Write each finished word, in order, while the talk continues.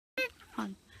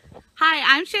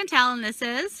Hi, I'm Chantel and this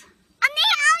is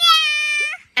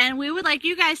Amelia! and we would like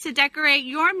you guys to decorate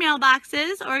your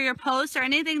mailboxes or your posts or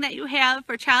anything that you have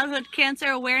for childhood cancer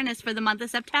awareness for the month of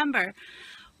September.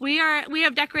 We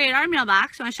have decorated our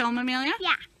mailbox. Want to show them, Amelia?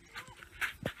 Yeah.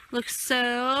 Looks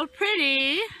so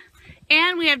pretty.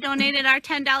 And we have donated our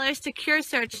 $10 to Cure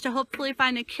Search to hopefully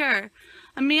find a cure.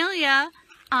 Amelia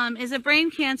is a brain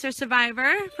cancer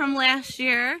survivor from last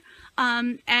year,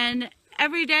 and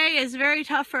every day is very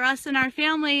tough for us and our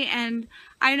family, and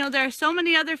I know there are so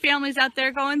many other families out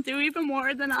there going through even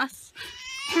more than us.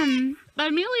 But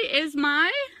Amelia is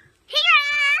my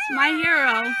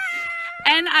hero.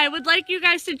 And I would like you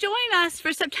guys to join us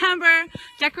for September.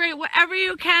 Decorate whatever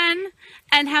you can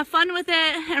and have fun with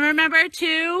it. And remember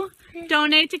to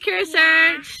donate to Cure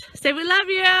Search. Say we love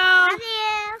you. Love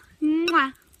you.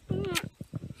 Mwah.